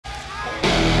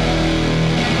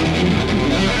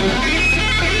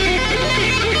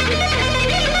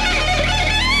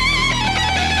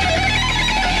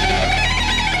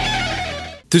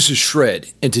This is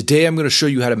Shred, and today I'm going to show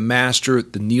you how to master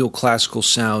the neoclassical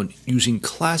sound using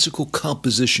classical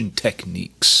composition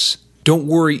techniques. Don't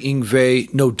worry,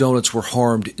 Yngwie, no donuts were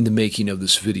harmed in the making of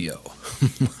this video.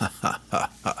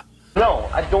 No,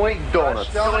 I don't eat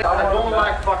donuts. I don't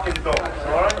like fucking donuts,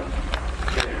 alright?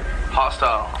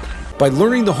 Hostile. By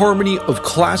learning the harmony of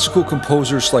classical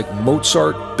composers like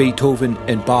Mozart, Beethoven,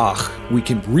 and Bach, we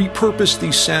can repurpose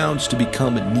these sounds to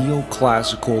become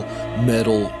neoclassical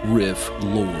metal riff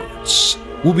lords.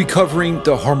 We'll be covering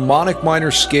the harmonic minor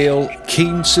scale,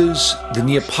 cadences, the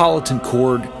Neapolitan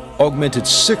chord, augmented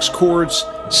sixth chords,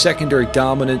 secondary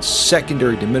dominant,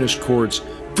 secondary diminished chords,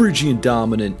 Phrygian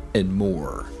dominant, and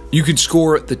more. You can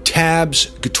score the tabs,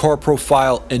 guitar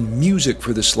profile, and music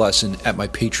for this lesson at my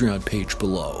Patreon page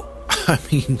below. I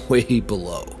mean, way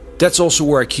below. That's also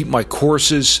where I keep my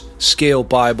courses, scale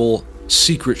Bible,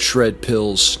 secret shred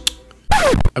pills.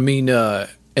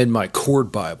 And my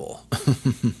chord Bible.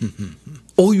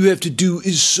 All you have to do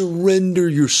is surrender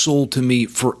your soul to me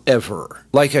forever.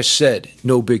 Like I said,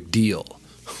 no big deal.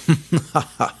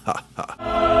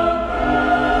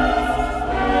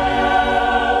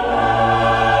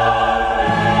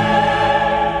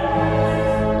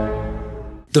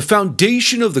 The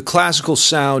foundation of the classical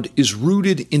sound is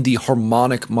rooted in the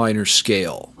harmonic minor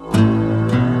scale.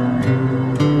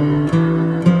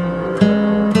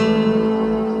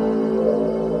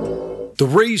 The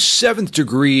raised seventh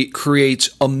degree creates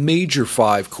a major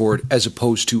 5 chord as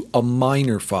opposed to a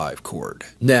minor 5 chord.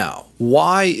 Now,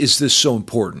 why is this so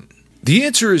important? The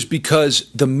answer is because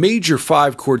the major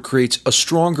 5 chord creates a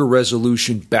stronger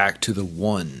resolution back to the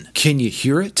 1. Can you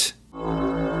hear it?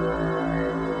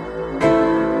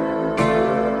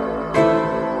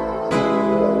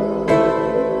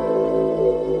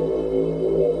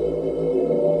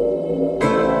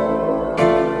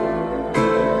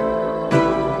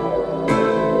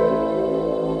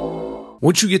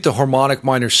 Once you get the harmonic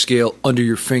minor scale under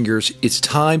your fingers, it's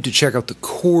time to check out the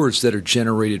chords that are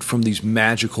generated from these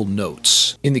magical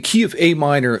notes. In the key of A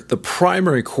minor, the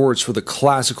primary chords for the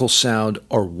classical sound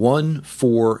are 1,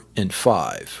 4, and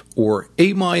 5, or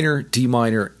A minor, D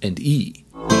minor, and E.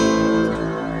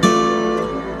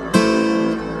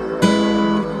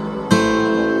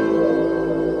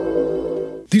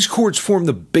 These chords form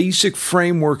the basic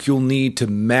framework you'll need to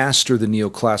master the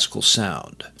neoclassical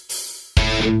sound.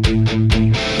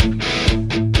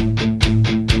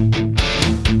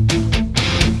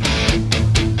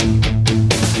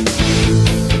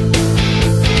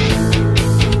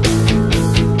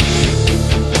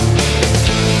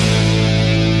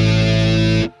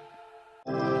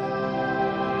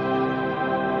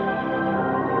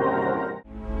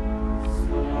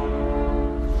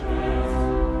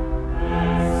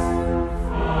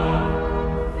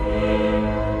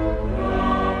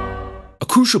 A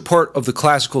crucial part of the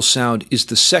classical sound is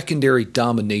the secondary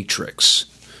dominatrix.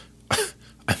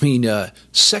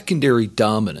 Secondary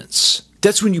dominance.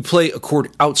 That's when you play a chord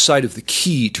outside of the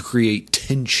key to create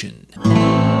tension.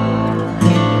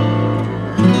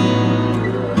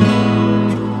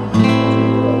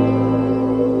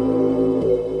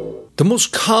 The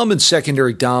most common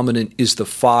secondary dominant is the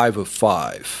 5 of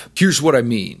 5. Here's what I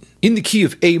mean. In the key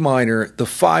of A minor, the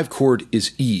 5 chord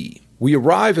is E. We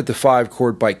arrive at the 5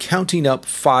 chord by counting up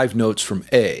 5 notes from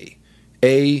A.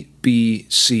 A, B,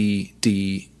 C,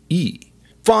 D, E.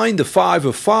 Find the 5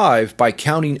 of 5 by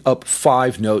counting up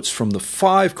 5 notes from the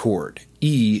 5 chord.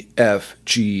 E, F,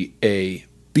 G, A,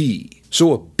 B.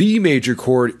 So a B major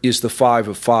chord is the 5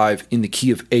 of 5 in the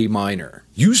key of A minor.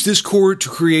 Use this chord to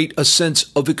create a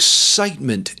sense of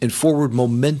excitement and forward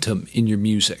momentum in your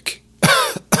music.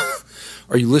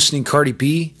 Are you listening, Cardi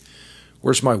B?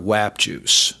 Where's my WAP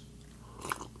juice?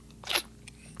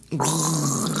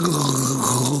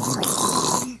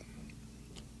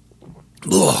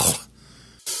 Ugh.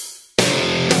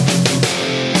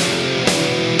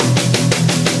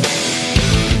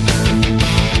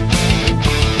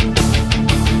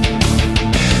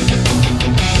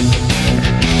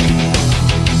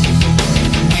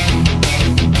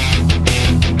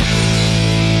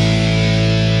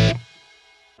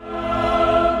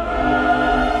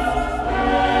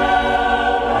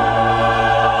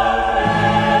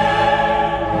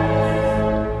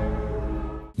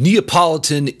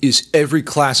 Neapolitan is every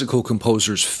classical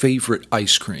composer's favorite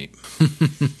ice cream.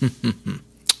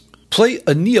 Play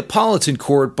a Neapolitan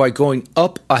chord by going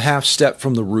up a half step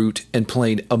from the root and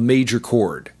playing a major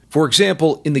chord. For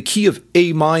example, in the key of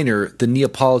A minor, the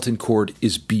Neapolitan chord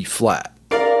is B flat.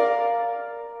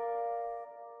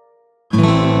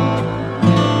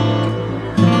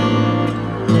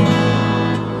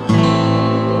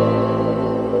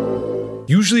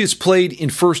 Usually it's played in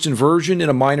first inversion in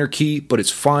a minor key, but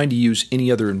it's fine to use any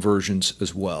other inversions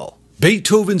as well.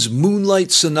 Beethoven's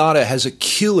Moonlight Sonata has a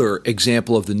killer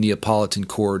example of the Neapolitan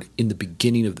chord in the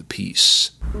beginning of the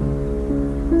piece.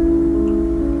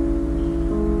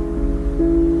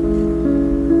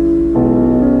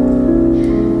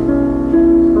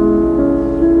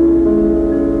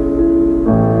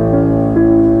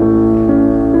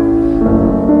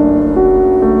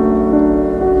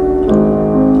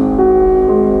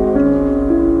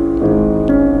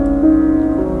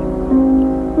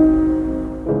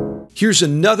 Here's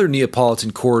another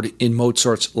Neapolitan chord in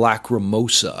Mozart's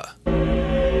Lacrimosa.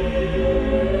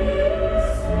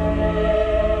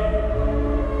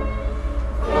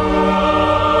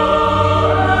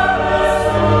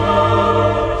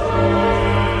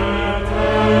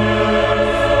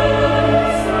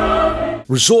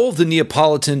 Resolve the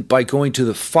Neapolitan by going to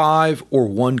the 5 or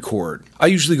 1 chord. I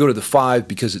usually go to the 5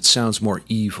 because it sounds more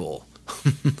evil.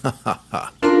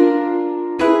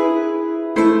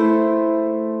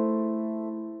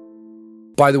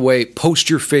 By the way, post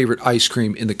your favorite ice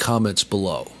cream in the comments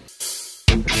below.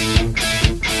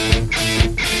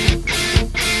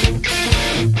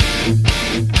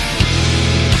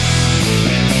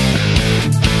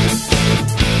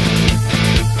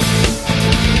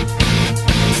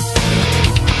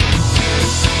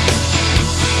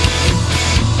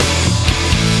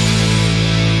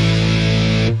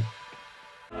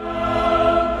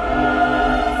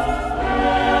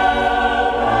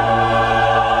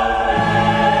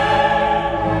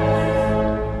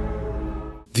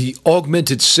 The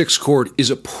augmented 6th chord is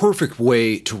a perfect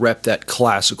way to rep that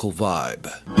classical vibe.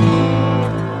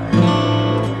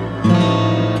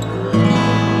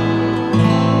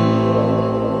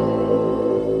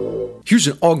 Here's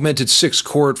an augmented 6th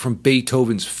chord from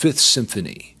Beethoven's 5th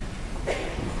Symphony.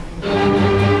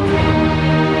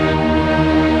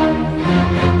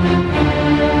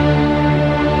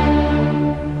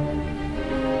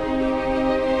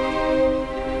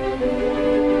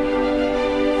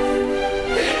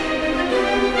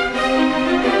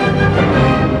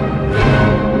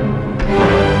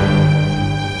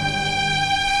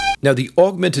 Now, the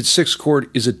augmented 6th chord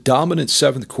is a dominant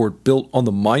 7th chord built on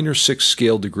the minor 6th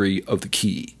scale degree of the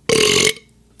key.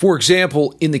 For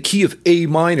example, in the key of A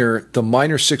minor, the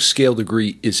minor 6th scale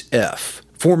degree is F.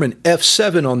 Form an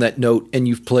F7 on that note and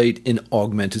you've played an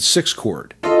augmented 6th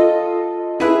chord.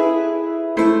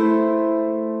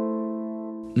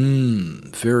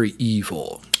 Very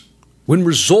evil. When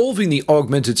resolving the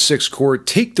augmented 6th chord,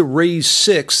 take the raised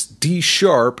 6th, D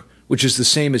sharp, which is the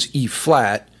same as E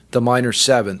flat, the minor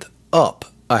 7th, up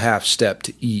a half step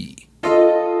to E.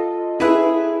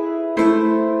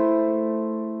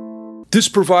 This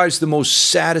provides the most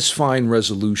satisfying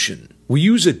resolution. We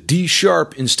use a D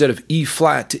sharp instead of E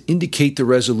flat to indicate the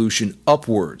resolution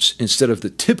upwards instead of the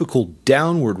typical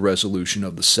downward resolution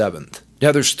of the 7th.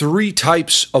 Now there's 3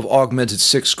 types of augmented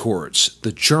 6th chords: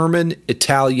 the German,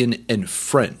 Italian, and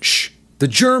French. The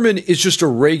German is just a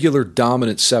regular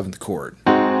dominant 7th chord.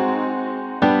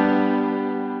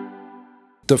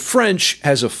 The French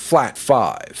has a flat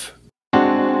 5.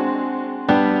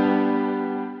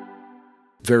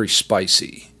 Very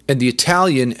spicy. And the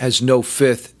Italian has no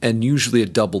 5th and usually a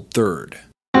doubled 3rd.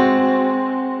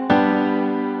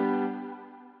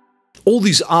 All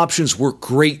these options work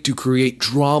great to create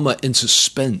drama and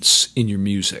suspense in your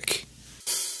music.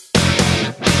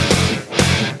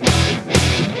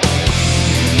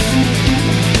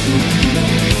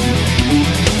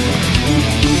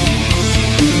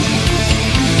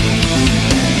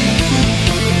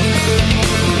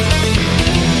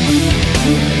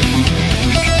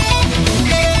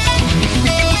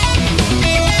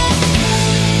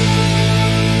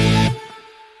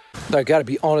 I gotta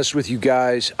be honest with you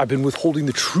guys, I've been withholding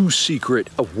the true secret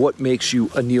of what makes you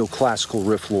a neoclassical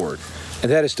riff lord,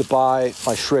 and that is to buy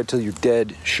my Shred Till You're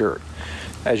Dead shirt.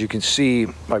 As you can see,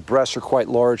 my breasts are quite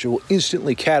large. It will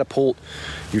instantly catapult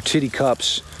your titty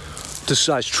cups to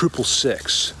size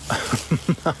 666.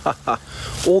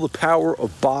 All the power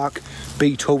of Bach,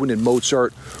 Beethoven, and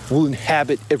Mozart will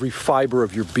inhabit every fiber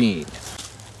of your being.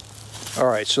 All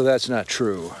right, so that's not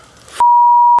true.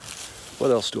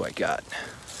 What else do I got?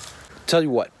 Tell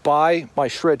you what, buy my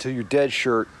Shred Till You're Dead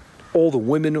shirt. All the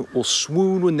women will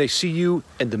swoon when they see you,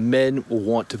 and the men will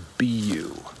want to be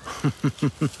you.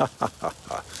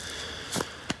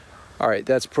 All right,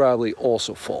 that's probably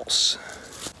also false.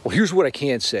 Well, here's what I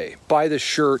can say. Buy this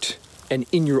shirt, and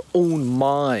in your own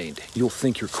mind, you'll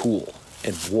think you're cool.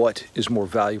 And what is more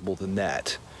valuable than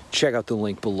that? Check out the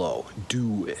link below.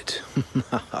 Do it.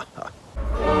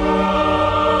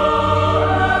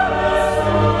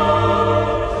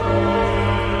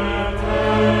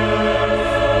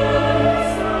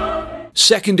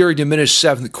 Secondary diminished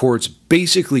seventh chords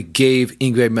basically gave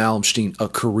Yngwie Malmsteen a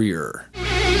career.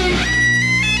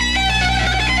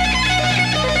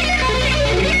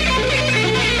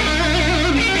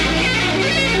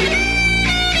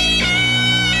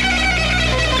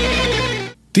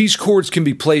 These chords can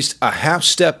be placed a half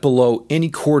step below any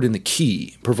chord in the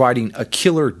key, providing a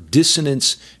killer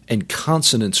dissonance and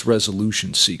consonance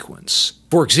resolution sequence.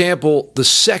 For example, the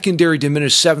secondary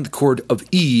diminished seventh chord of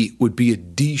E would be a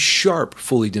D sharp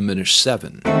fully diminished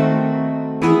 7.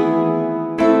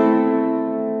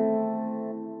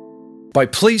 By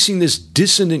placing this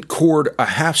dissonant chord a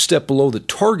half step below the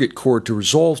target chord to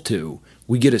resolve to,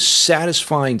 we get a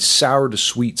satisfying sour to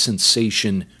sweet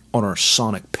sensation on our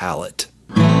sonic palate.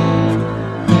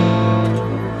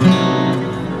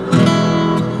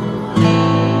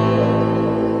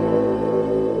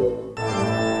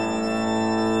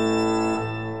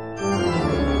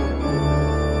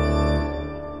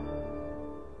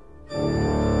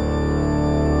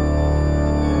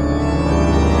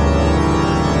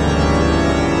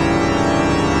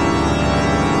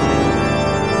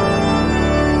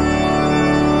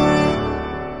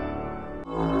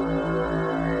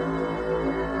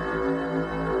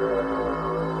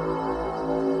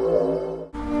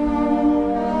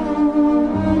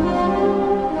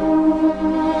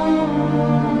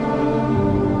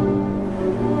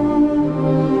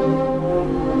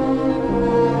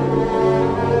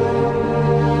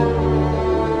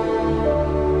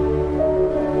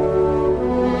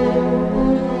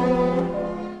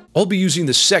 I'll be using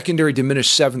the secondary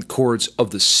diminished seventh chords of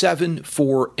the 7,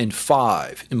 4, and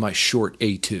 5 in my short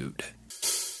etude.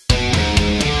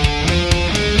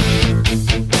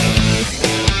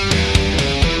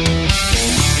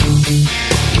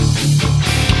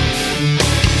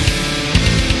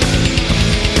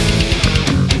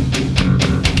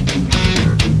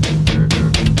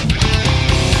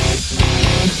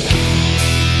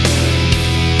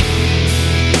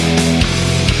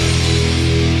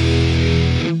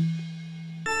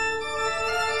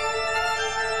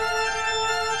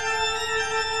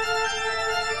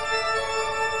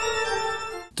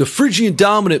 The Phrygian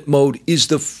dominant mode is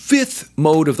the 5th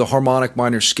mode of the harmonic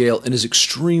minor scale and is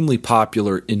extremely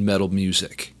popular in metal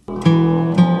music.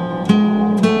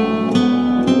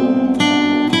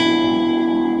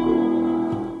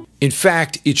 In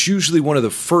fact, it's usually one of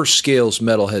the first scales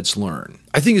metalheads learn.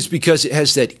 I think it's because it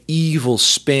has that evil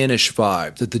Spanish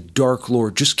vibe that the Dark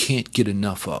Lord just can't get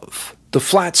enough of. The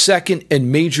flat second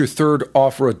and major third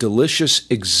offer a delicious,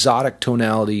 exotic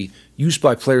tonality used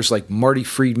by players like Marty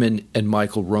Friedman and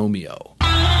Michael Romeo.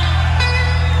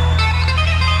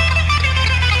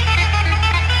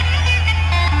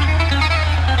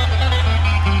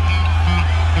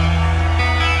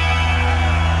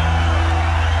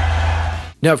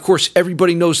 Now, of course,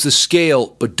 everybody knows the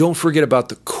scale, but don't forget about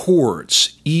the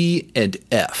chords, E and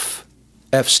F.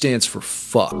 F stands for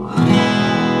fuck.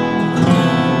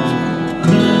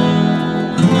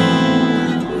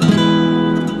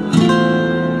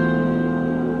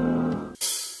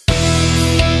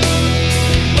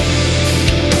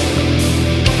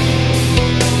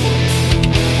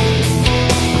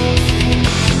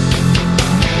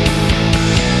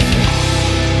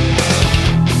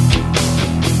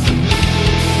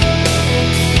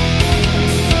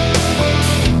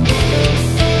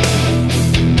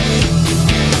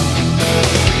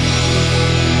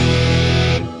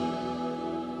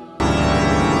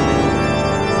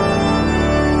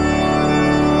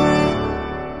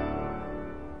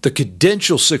 The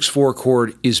Cadential 6/4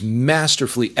 chord is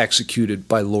masterfully executed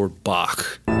by Lord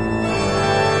Bach.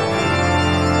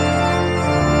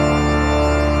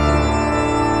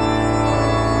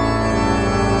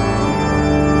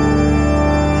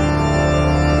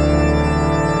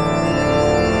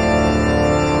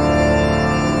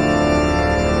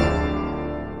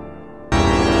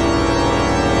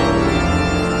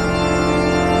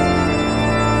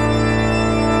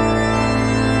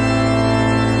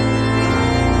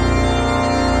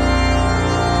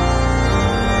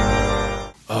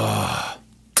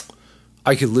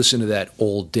 I could listen to that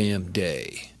all damn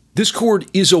day. This chord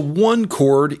is a 1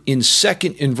 chord in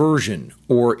second inversion,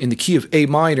 or in the key of A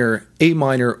minor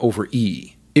over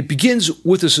E. It begins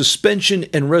with a suspension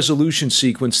and resolution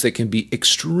sequence that can be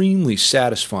extremely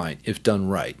satisfying if done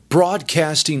right,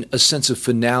 broadcasting a sense of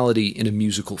finality in a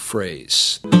musical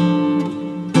phrase.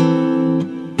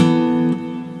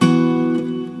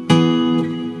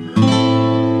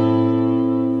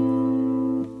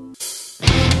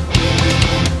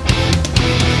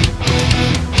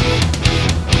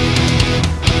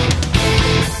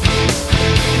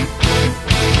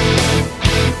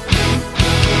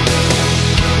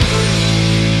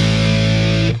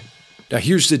 Now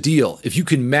here's the deal. If you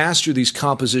can master these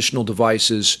compositional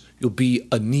devices, you'll be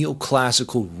a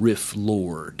neoclassical riff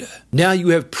lord. Now you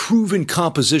have proven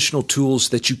compositional tools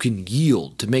that you can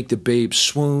yield to make the babes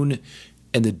swoon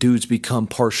and the dudes become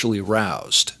partially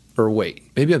aroused. Or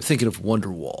wait, maybe I'm thinking of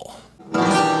Wonderwall.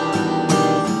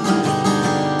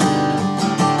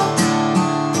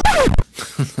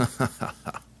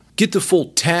 Get the full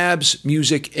tabs,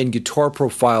 music, and guitar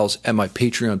profiles at my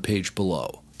Patreon page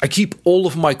below. I keep all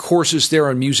of my courses there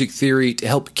on music theory to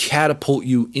help catapult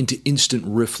you into instant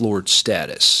riff lord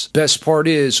status. Best part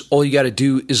is, all you gotta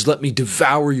do is let me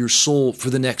devour your soul for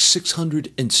the next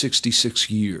 666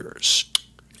 years.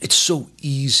 It's so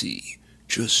easy.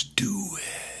 Just do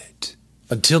it.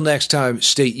 Until next time,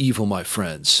 stay evil, my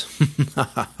friends.